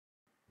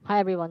Hi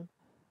everyone.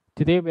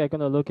 Today we are going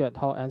to look at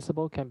how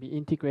Ansible can be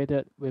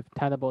integrated with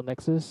Tenable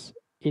Nessus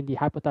in the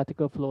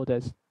hypothetical flow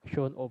that's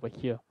shown over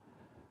here.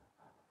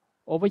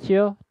 Over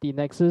here, the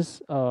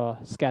Nexus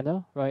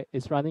scanner, right,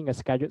 is running a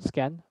scheduled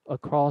scan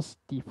across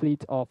the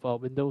fleet of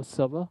Windows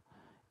Server,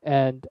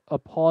 and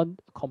upon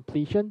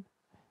completion,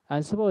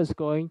 Ansible is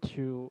going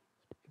to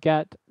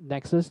get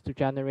Nexus to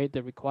generate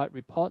the required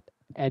report,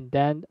 and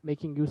then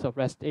making use of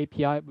REST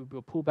API, we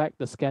will pull back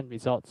the scan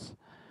results.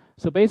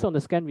 So based on the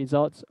scan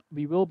results,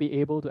 we will be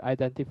able to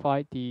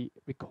identify the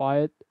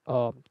required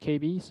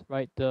KBs,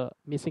 right, the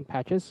missing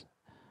patches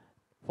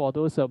for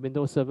those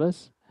Windows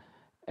servers,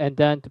 and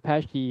then to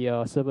patch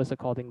the servers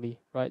accordingly,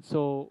 right?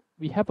 So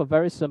we have a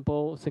very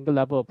simple single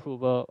level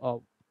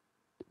approval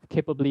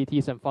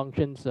capabilities and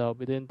functions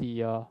within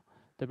the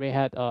Red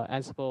Hat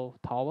Ansible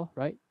tower,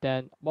 right?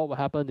 Then what will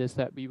happen is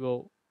that we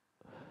will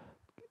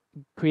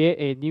create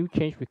a new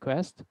change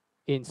request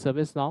in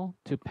ServiceNow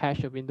to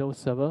patch a Windows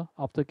server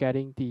after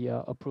getting the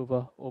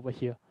approval over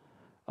here.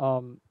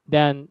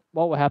 Then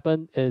what will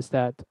happen is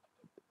that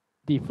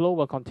the flow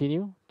will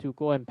continue to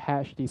go and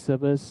patch the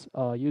servers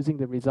using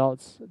the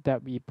results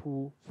that we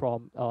pull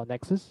from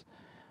Nexus.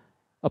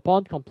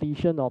 Upon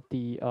completion of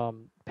the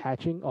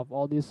patching of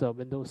all these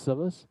Windows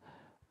servers,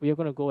 we are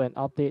going to go and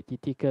update the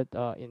ticket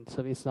in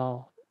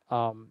ServiceNow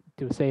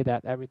to say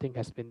that everything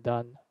has been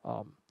done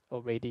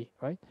already,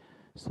 right?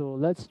 So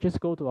let's just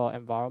go to our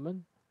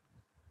environment.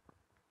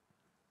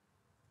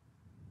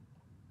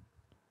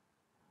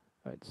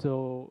 Right,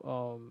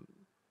 so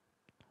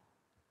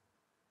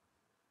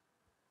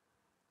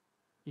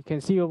you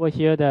can see over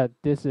here that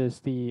this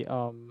is the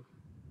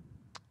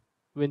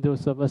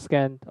Windows Server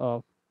scan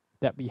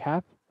that we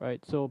have,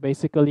 right? So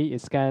basically,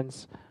 it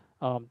scans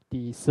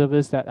the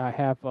servers that I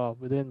have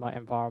within my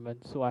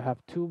environment. So I have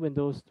two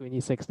Windows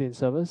 2016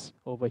 servers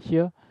over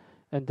here,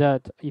 and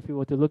that if you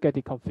were to look at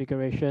the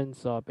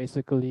configurations,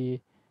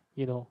 basically,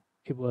 you know,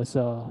 it was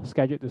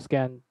scheduled to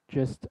scan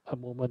just a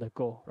moment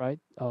ago, right?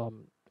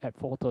 At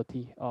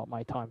 4:30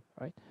 my time,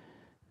 right?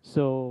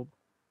 So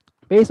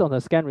based on the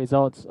scan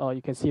results,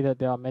 you can see that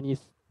there are many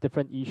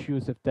different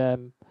issues with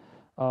them.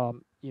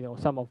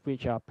 Some of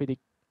which are pretty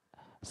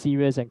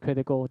serious and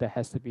critical that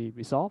has to be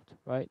resolved,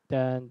 right?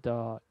 Then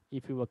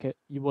if you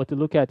were to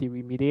look at the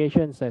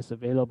remediations that's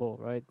available,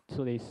 right?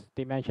 So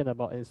they mentioned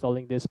about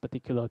installing this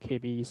particular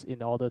KBs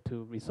in order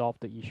to resolve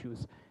the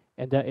issues,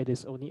 and that it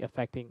is only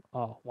affecting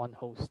one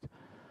host.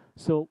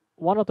 So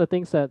one of the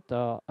things that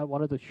I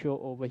wanted to show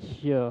over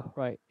here,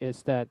 right,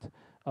 is that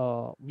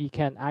we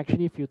can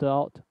actually filter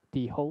out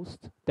the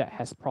host that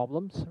has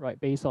problems, right,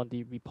 based on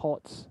the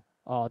reports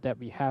that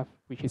we have,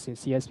 which is in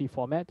CSV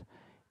format.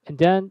 And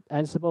then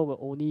Ansible will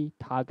only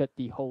target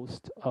the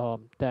host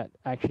that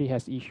actually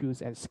has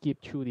issues and skip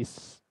through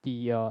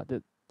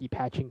the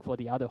patching for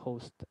the other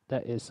host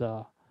that is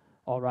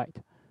all right,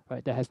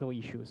 right, that has no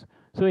issues.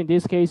 So in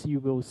this case, you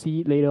will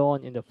see later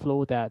on in the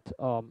flow that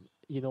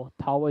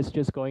Tower is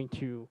just going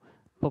to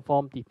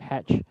perform the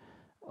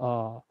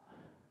uh,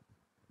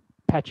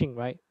 patching,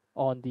 right,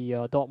 on the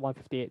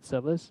 .158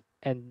 servers,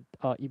 and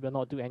it will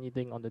not do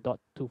anything on the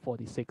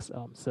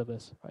 .246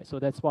 servers, right? So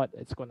that's what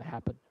it's going to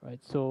happen, right?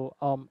 So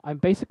I'm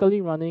basically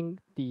running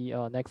the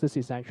Nexus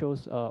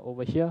Essentials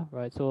over here,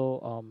 right?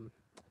 So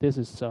this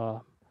is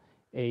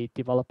a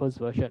developer's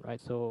version,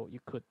 right? So you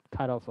could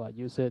kind of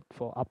use it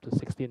for up to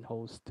 16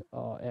 hosts,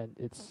 and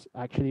it's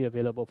actually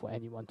available for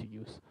anyone to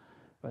use,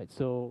 right?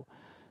 So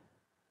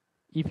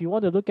if you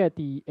want to look at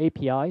the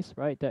APIs,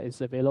 right, that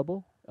is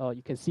available,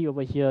 you can see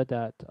over here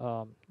that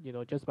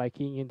just by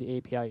keying in the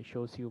API, it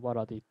shows you what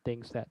are the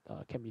things that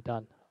can be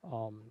done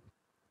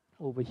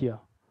over here.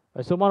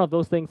 Right, so one of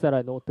those things that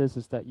I noticed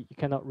is that you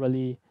cannot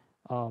really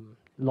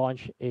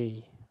launch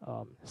a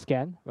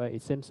scan, right?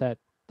 It seems that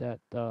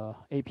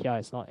API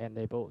is not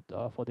enabled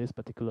for this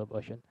particular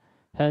version.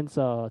 Hence,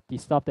 the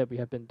stuff that we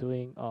have been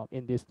doing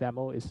in this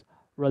demo is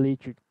really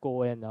to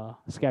go and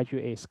schedule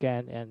a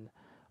scan, and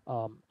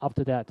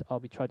after that,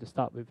 we try to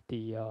start with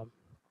the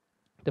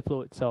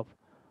flow itself.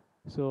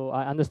 So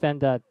I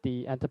understand that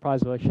the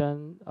enterprise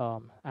version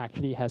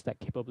actually has that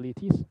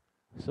capabilities.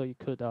 So you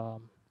could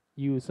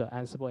use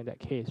Ansible in that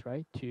case,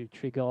 right, to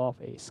trigger off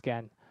a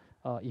scan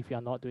if you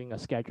are not doing a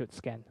scheduled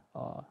scan,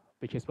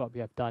 which is what we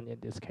have done in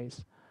this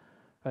case,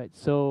 right?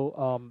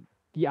 So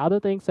the other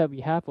things that we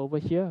have over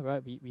here,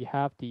 right, we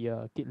have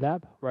the Git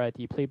Lab where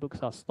the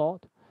playbooks are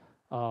stored.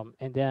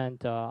 And then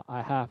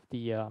I have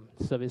the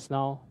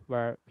ServiceNow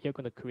where we're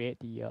going to create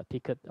the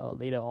ticket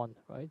later on,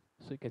 right?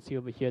 So you can see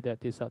over here that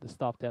these are the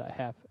stuff that I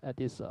have at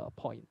this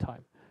point in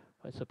time.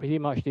 Right? So pretty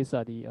much these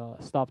are the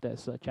stuff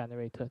that's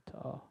generated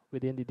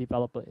within the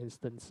developer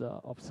instance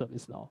of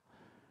ServiceNow.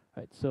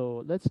 Right?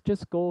 So let's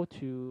just go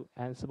to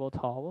Ansible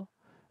Tower.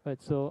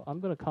 Right? So I'm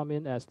going to come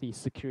in as the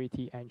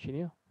security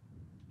engineer.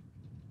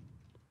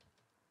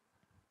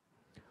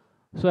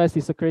 So as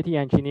the security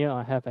engineer,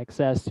 I have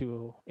access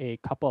to a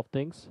couple of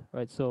things,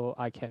 right? So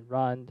I can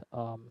run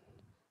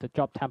the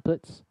job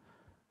templates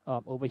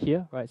over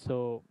here, right?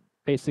 So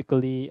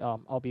basically,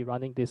 I'll be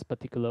running this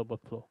particular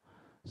workflow.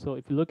 So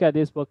if you look at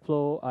this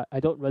workflow, I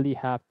don't really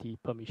have the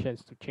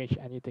permissions to change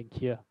anything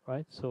here,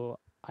 right? So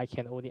I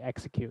can only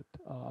execute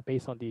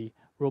based on the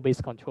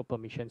role-based control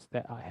permissions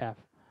that I have.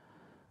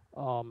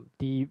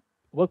 The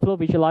workflow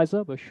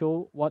visualizer will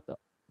show what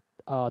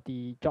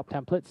the job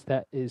templates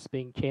that is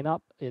being chained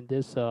up in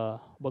this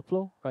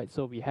workflow, right?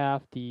 So we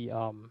have the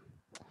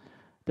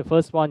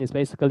first one is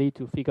basically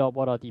to figure out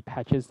what are the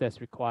patches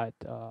that's required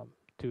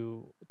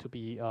to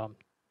be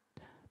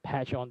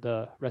patched on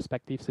the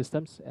respective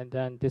systems, and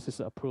then this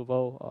is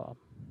approval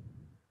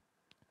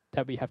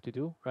that we have to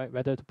do, right?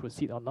 Whether to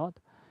proceed or not,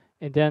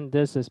 and then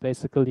this is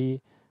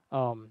basically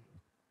um,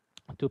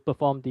 to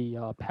perform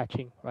the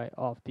patching, right,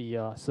 of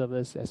the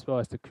servers, as well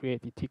as to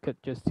create the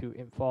ticket just to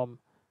inform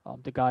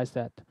the guys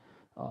that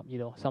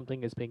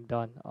something is being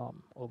done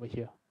over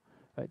here,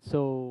 right?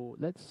 So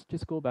let's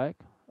just go back.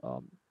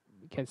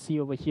 You can see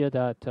over here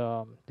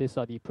that these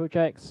are the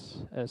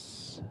projects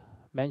as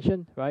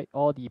mentioned, right?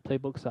 All the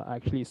playbooks are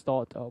actually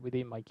stored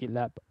within my Git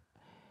Lab,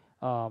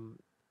 um,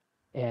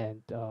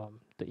 and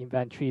the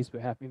inventories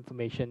will have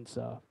informations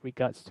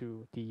regards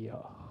to the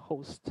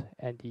host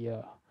and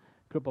the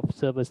group of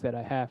servers that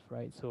I have,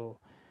 right? So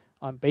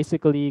I'm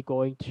basically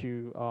going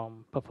to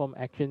perform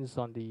actions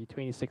on the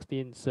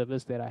 2016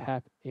 servers that I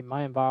have in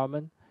my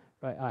environment,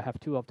 right? I have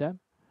two of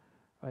them,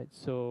 right?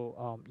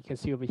 So you can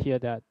see over here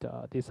that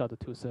these are the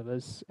two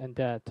servers, and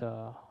that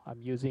I'm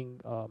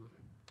using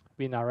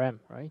WinRM,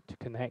 right, to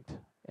connect,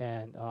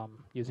 and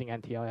using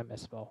NTLM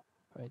as well,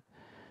 right?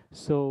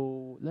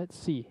 So let's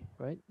see,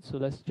 right? So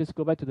let's just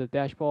go back to the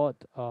dashboard.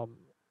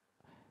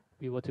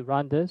 We were to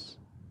run this.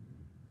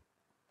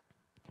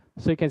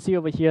 So you can see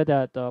over here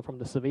that from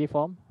the survey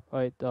form,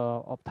 right,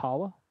 of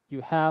tower,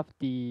 you have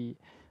the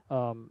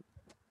um,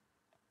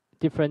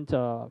 different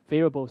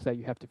variables that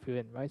you have to fill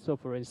in, right? So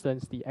for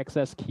instance, the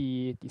access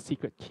key, the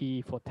secret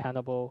key for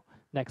Tenable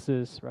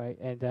Nessus, right?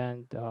 And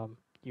then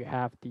you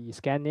have the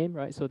scan name,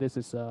 right? So this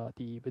is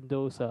the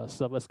Windows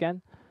server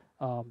scan,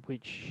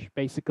 which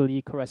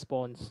basically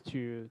corresponds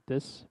to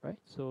this, right?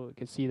 So you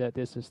can see that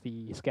this is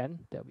the scan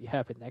that we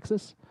have in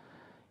Nexus.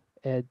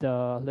 And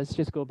let's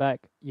just go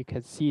back. You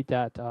can see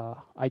that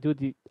I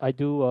do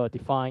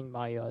define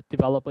my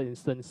developer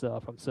instance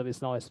from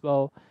ServiceNow as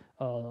well.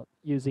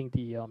 Using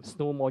the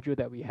Snow module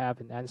that we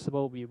have in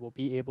Ansible, we will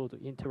be able to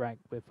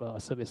interact with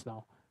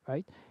ServiceNow,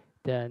 right?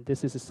 Then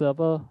this is a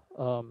server,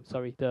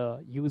 the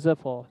user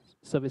for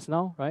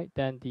ServiceNow, right?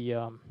 Then the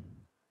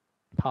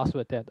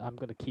password that I'm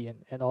going to key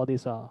in, and all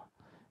these are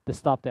the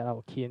stuff that I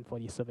will key in for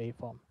the survey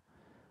form.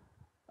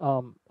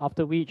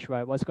 After which,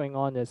 right, what's going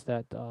on is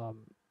that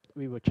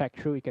we will check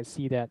through. You can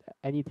see that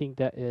anything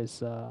that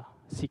is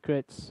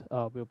secrets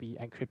will be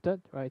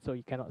encrypted, right? So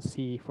you cannot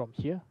see from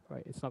here,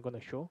 right? It's not going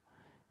to show.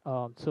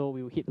 So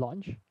we will hit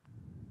launch.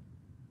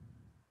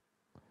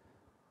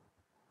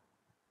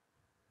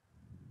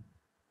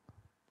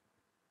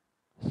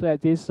 So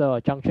at this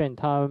juncture in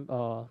time,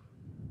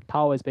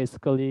 Tao is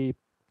basically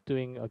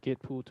doing a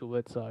git pull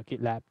towards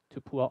Git Lab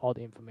to pull out all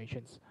the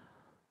informations.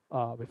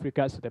 With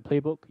regards to the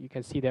playbook, you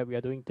can see that we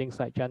are doing things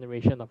like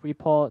generation of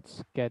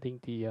reports,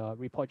 getting the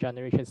report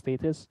generation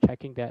status,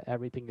 checking that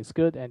everything is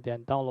good, and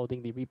then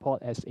downloading the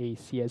report as a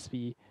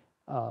CSV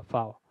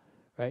file,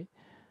 right?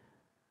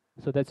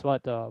 So that's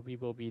what we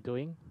will be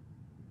doing.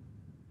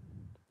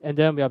 And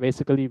then we are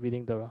basically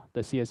reading the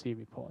CSV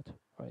report,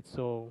 right?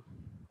 So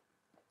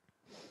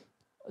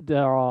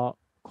there are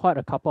quite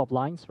a couple of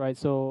lines, right?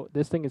 So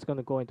this thing is going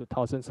to go into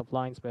thousands of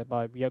lines,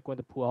 whereby we are going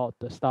to pull out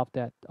the stuff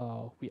that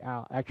we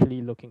are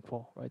actually looking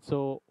for, right?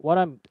 So what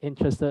I'm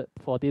interested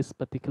for this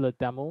particular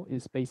demo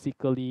is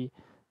basically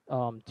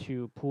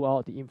to pull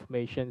out the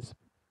informations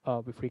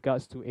with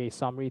regards to a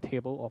summary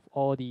table of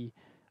all the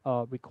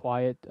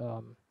required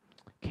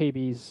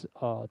KBs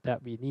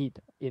that we need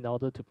in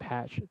order to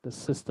patch the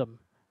system,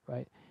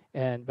 right?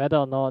 And whether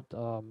or not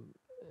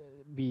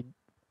we,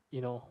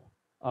 you know,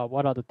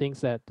 what are the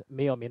things that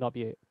may or may not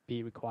be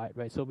required,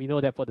 right? So we know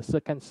that for the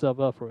second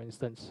server, for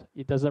instance,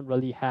 it doesn't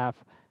really have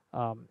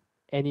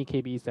any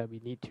KBs that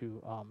we need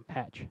to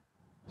patch.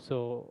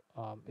 So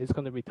it's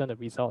going to return the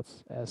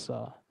results as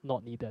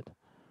not needed,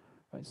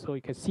 right? So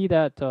you can see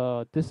that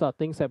these are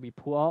things that we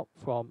pull out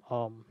from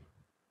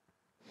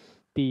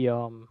the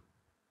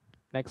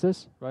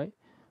Nexus, right?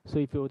 So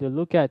if you were to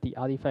look at the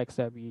artifacts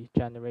that we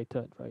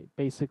generated, right,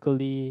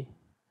 basically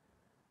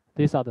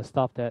these are the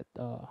stuff that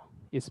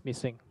is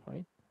missing,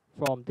 right,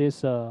 from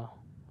this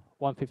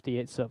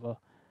 158 server.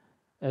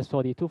 As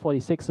for the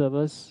 246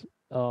 servers,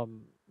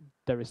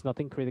 there is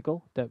nothing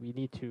critical that we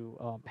need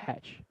to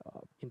patch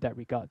in that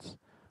regards.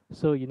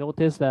 So you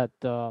notice that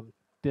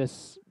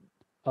this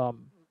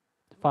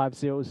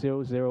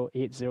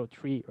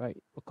 5000803,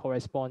 right,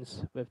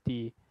 corresponds with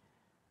the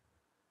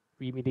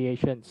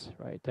remediations,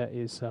 right, that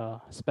is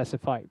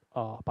specified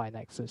by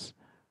Nexus,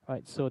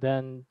 right? So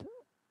then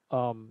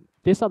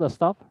these are the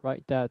stuff,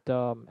 right, that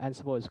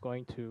Ansible is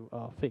going to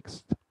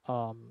fix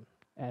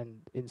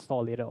and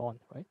install later on,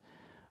 right?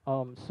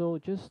 So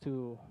just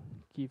to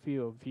give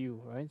you a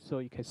view, right? So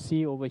you can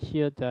see over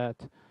here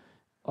that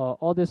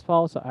all these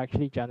files are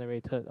actually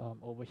generated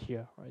over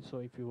here, right? So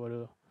if you were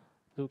to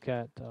look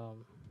at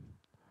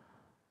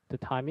the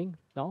timing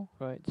now,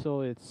 right?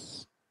 So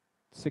it's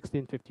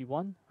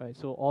 16:51, right?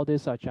 So all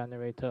these are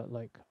generated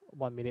like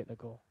 1 minute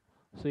ago.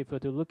 So if you were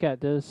to look at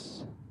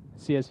this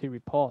CSV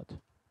report,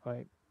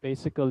 right?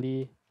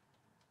 Basically,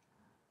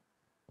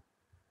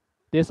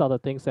 these are the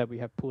things that we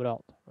have put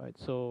out, right?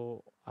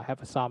 So I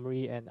have a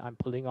summary and I'm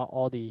pulling out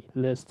all the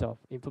list of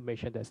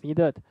information that's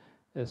needed.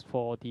 As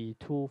for the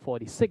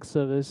 246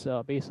 service,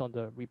 based on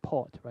the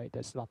report, right?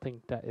 There's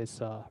nothing that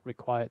is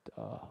required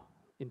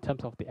in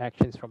terms of the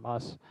actions from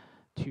us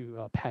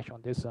to patch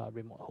on this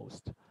remote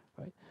host,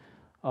 right?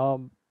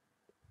 Um,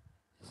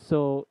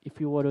 so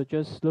if you were to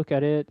just look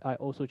at it, I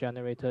also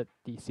generated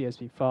the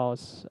CSV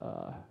files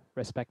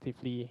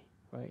respectively,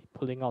 right?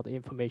 Pulling out the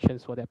information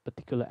for that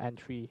particular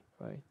entry,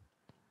 right?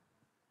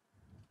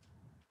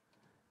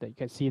 That you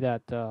can see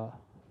that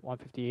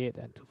 158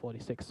 and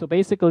 246. So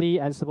basically,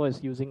 Ansible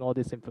is using all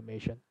this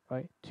information,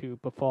 right, to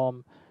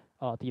perform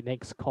the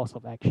next course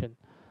of action.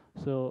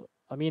 So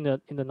I mean,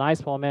 in the nice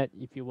format,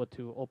 if you were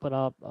to open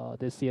up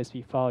this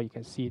CSV file, you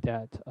can see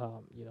that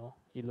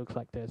it looks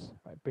like this.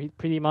 Right?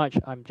 Pretty much,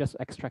 I'm just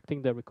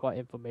extracting the required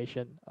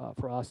information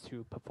for us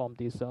to perform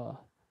this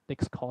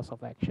next course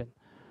of action,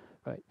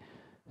 right?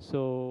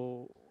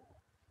 So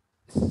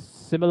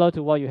similar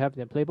to what you have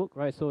in the playbook,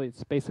 right? So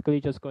it's basically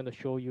just going to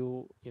show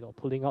you,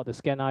 pulling out the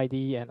scan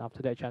ID, and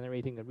after that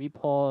generating the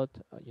report,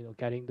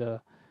 getting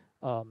the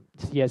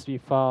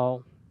CSV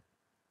file,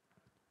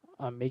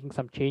 making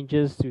some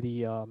changes to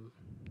the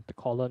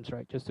columns,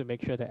 right? Just to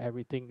make sure that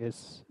everything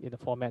is in the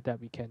format that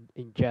we can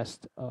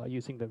ingest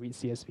using the read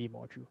CSV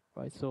module,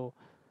 right? So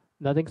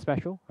nothing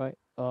special, right?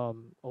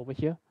 Over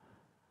here.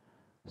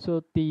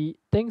 So the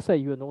things that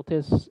you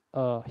notice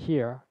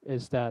here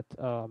is that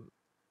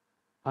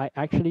I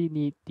actually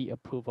need the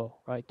approval,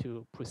 right,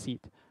 to proceed.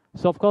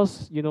 So of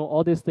course,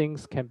 all these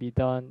things can be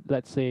done,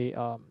 let's say,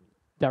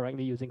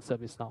 directly using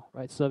ServiceNow,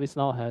 right?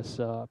 ServiceNow has,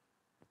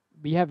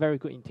 we have very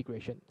good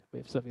integration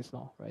with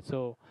ServiceNow, right?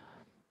 So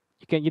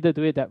you can either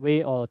do it that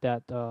way, or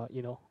that,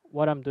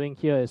 what I'm doing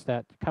here is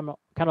that kind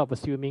of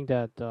assuming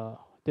that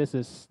this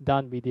is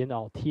done within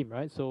our team,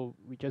 right? So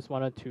we just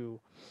wanted to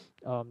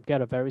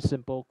get a very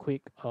simple,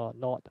 quick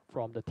nod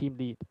from the team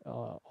lead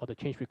or the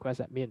change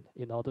request admin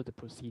in order to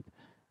proceed.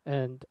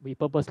 And we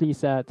purposely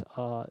set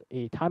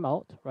a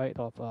timeout, right,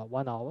 of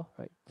 1 hour,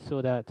 right,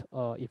 so that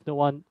if no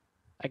one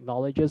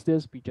acknowledges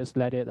this, we just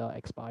let it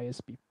expire,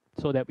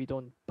 so that we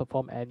don't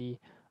perform any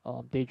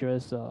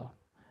dangerous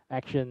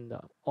action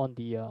on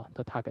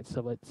the target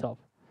server itself.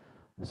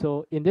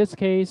 So in this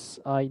case,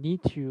 I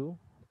need to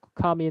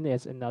come in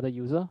as another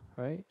user,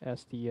 right,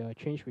 as the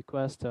change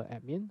request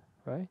admin,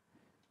 right,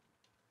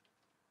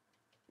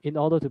 in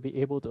order to be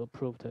able to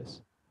approve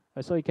this.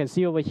 So you can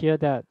see over here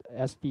that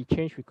as the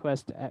change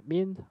request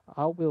admin,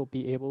 I will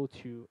be able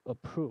to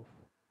approve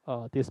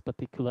this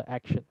particular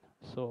action.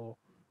 So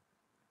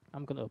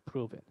I'm going to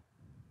approve it.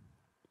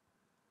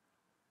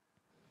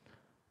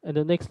 And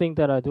the next thing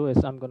that I do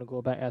is I'm going to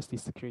go back as the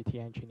security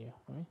engineer.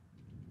 Right?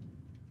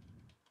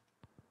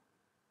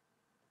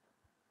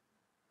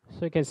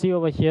 So you can see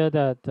over here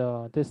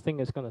that this thing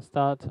is going to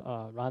start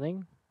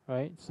running.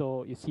 Right?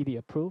 So you see the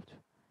approved.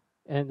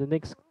 And the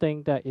next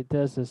thing that it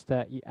does is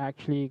that it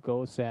actually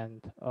goes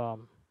and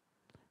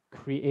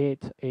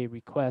create a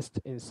request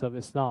in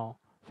ServiceNow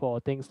for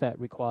things that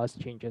requires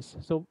changes.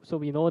 So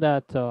we know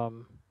that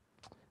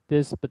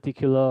this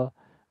particular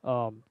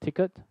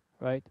ticket,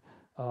 right,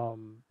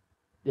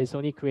 is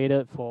only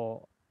created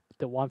for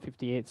the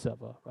 158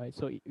 server, right?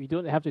 So we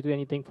don't have to do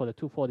anything for the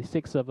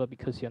 246 server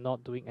because you're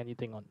not doing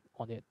anything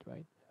on it,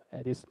 right,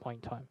 at this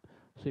point in time.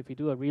 So if you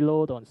do a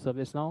reload on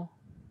ServiceNow,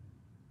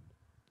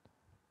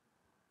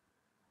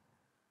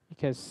 you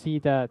can see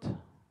that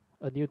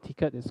a new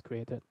ticket is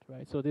created,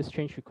 right? So this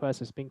change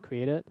request is being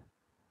created.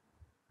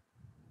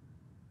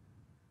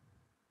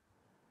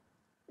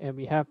 And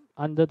we have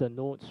under the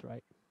nodes,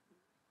 right?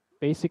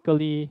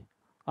 Basically,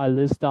 I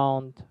list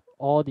down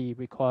all the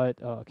required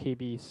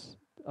KBs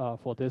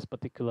for this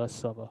particular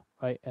server,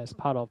 right? As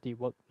part of the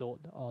workload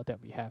that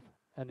we have.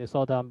 And it's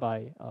all done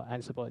by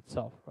Ansible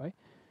itself, right?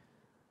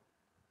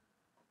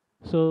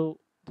 So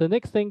the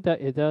next thing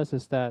that it does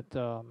is that,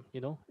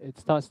 it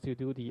starts to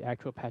do the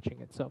actual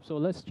patching itself. So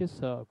let's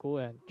just go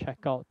and check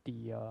out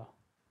the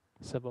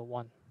server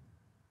 1.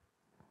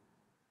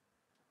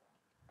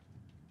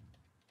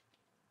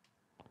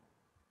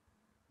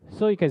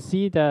 So you can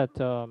see that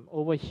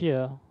over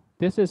here,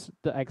 this is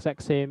the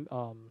exact same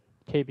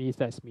KBs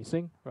that's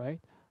missing, right?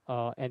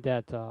 And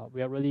that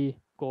we are really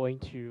going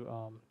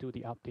to do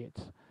the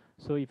updates.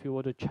 So if you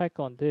were to check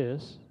on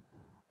this,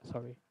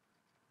 sorry,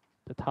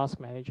 the task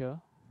manager,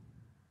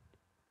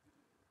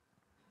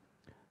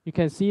 you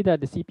can see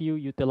that the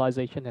CPU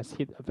utilization has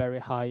hit a very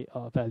high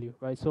value,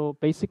 right? So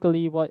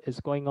basically what is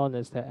going on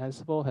is that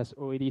Ansible has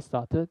already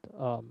started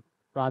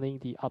running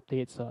the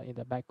updates in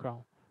the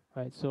background,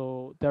 right?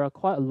 So there are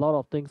quite a lot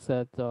of things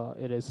that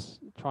it is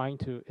trying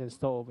to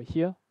install over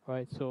here,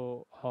 right?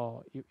 So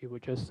it will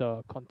just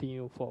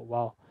continue for a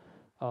while.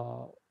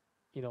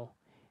 you know,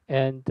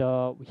 and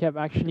we have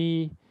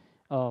actually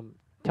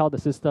tell the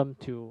system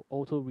to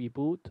auto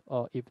reboot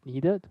if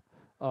needed.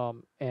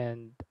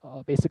 And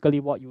basically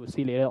what you will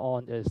see later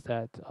on is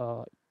that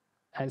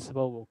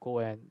Ansible will go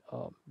and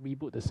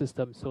reboot the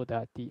system so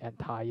that the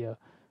entire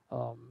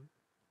um,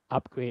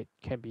 upgrade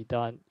can be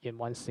done in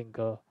one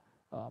single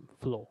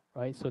flow,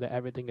 right? So that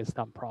everything is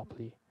done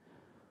properly.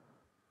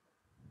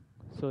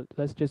 So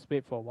let's just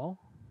wait for a while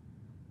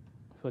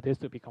for this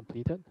to be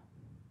completed.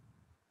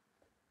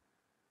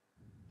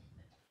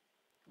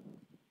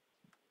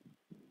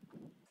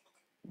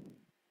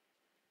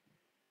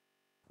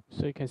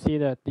 So you can see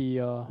that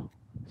the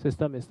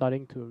system is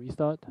starting to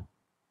restart.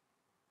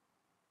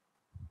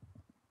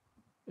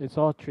 It's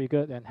all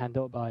triggered and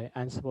handled by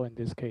Ansible in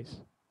this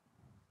case.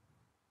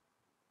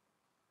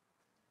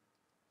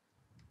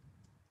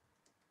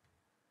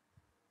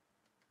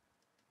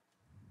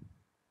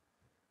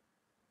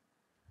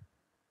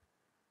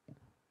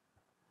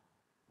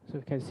 So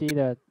you can see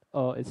that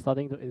it's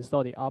starting to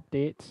install the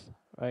updates,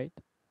 right?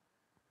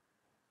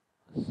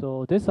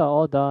 So these are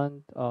all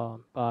done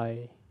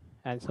by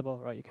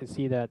Ansible, right? You can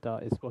see that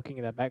it's working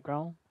in the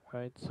background,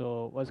 right?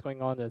 So what's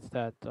going on is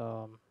that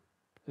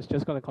it's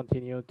just going to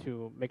continue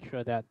to make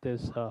sure that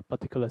this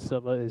particular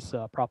server is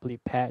properly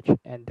patched,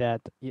 and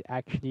that it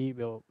actually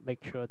will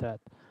make sure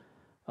that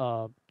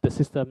the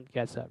system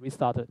gets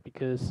restarted,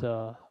 because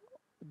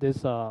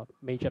these are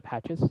major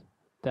patches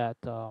that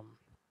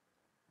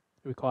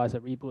requires a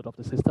reboot of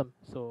the system.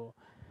 So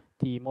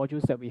the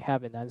modules that we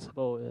have in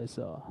Ansible is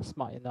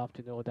smart enough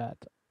to know that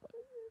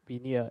we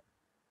need a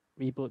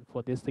reboot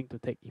for this thing to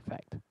take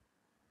effect.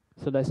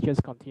 So let's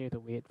just continue to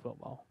wait for a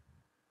while.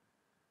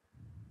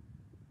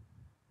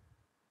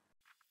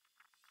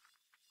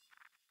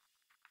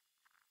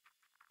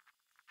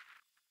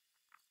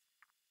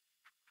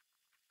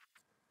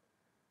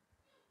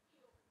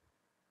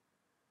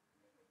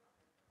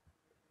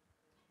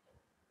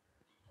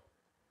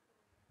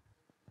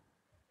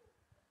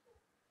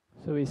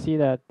 So we see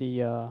that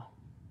the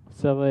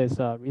server is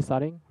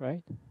restarting,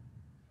 right?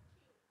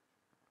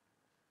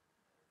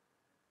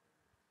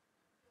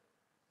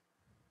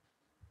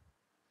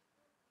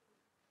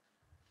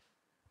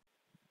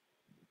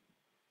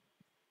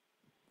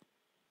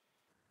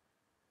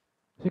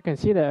 So you can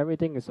see that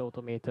everything is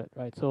automated,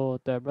 right? So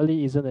there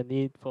really isn't a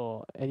need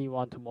for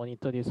anyone to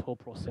monitor this whole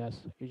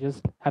process. You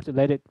just have to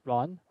let it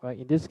run, right?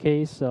 In this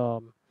case,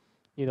 you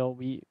know,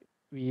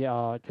 we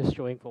are just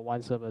showing for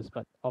one service,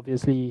 but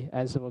obviously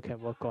Ansible can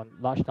work on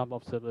large number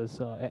of servers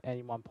at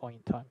any one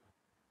point in time.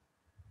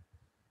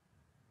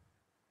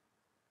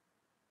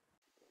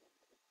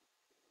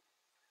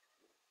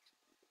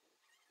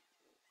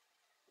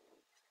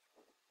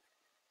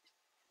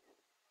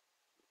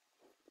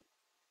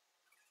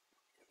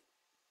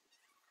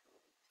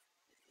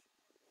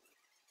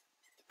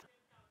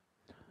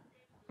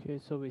 Okay,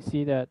 so we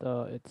see that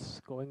it's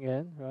going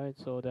in, right?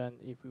 So then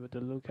if we were to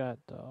look at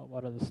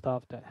what are the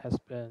stuff that has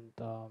been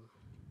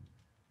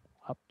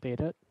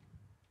updated.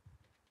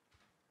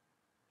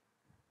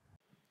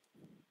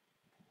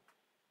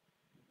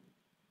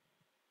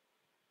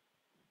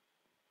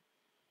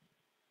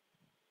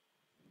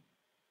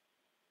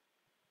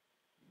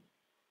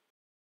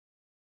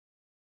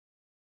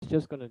 It's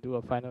just going to do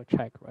a final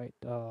check, right?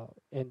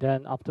 And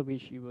then after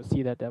which you will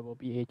see that there will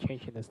be a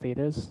change in the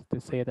status to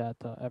say that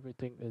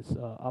everything is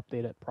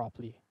updated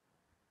properly.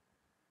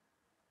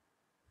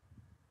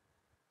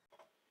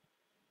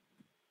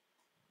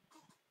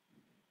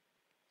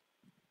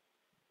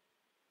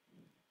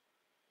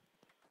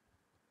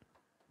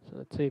 So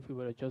let's say if we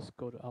were to just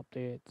go to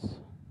updates,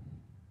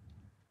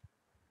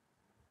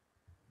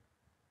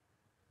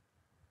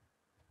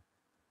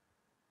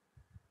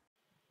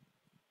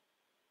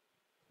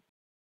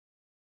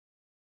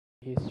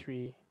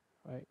 history,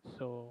 right?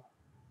 So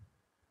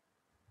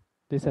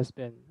this has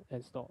been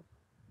installed.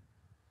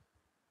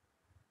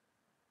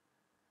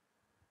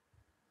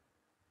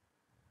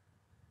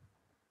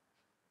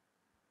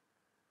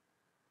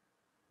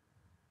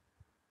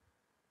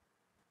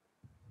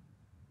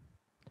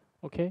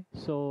 Okay,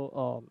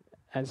 so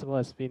Ansible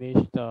has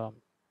finished,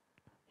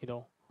 you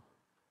know,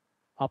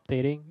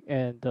 updating,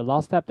 and the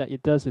last step that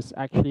it does is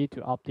actually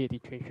to update the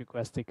change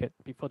request ticket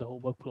before the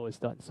whole workflow is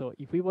done. So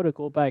if we were to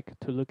go back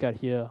to look at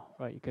here,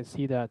 right, you can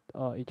see that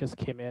it just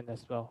came in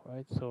as well,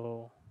 right?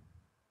 So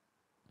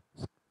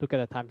look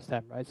at the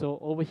timestamp, right? So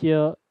over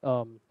here,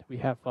 we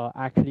have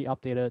actually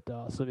updated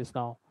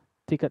ServiceNow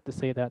ticket to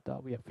say that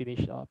we have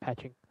finished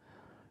patching,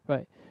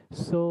 right?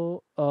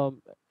 So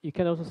you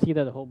can also see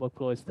that the whole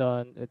workflow is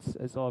done.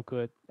 It's all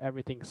good.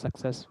 Everything's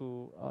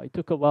successful. It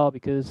took a while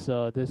because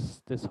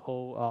this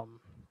whole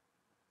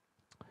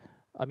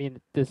I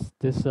mean, this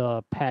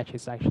patch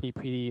is actually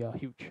pretty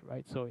huge,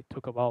 right? So it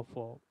took a while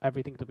for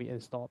everything to be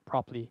installed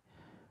properly,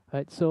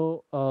 right?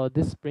 So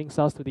this brings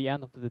us to the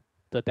end of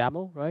the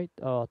demo, right?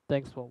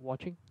 Thanks for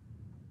watching.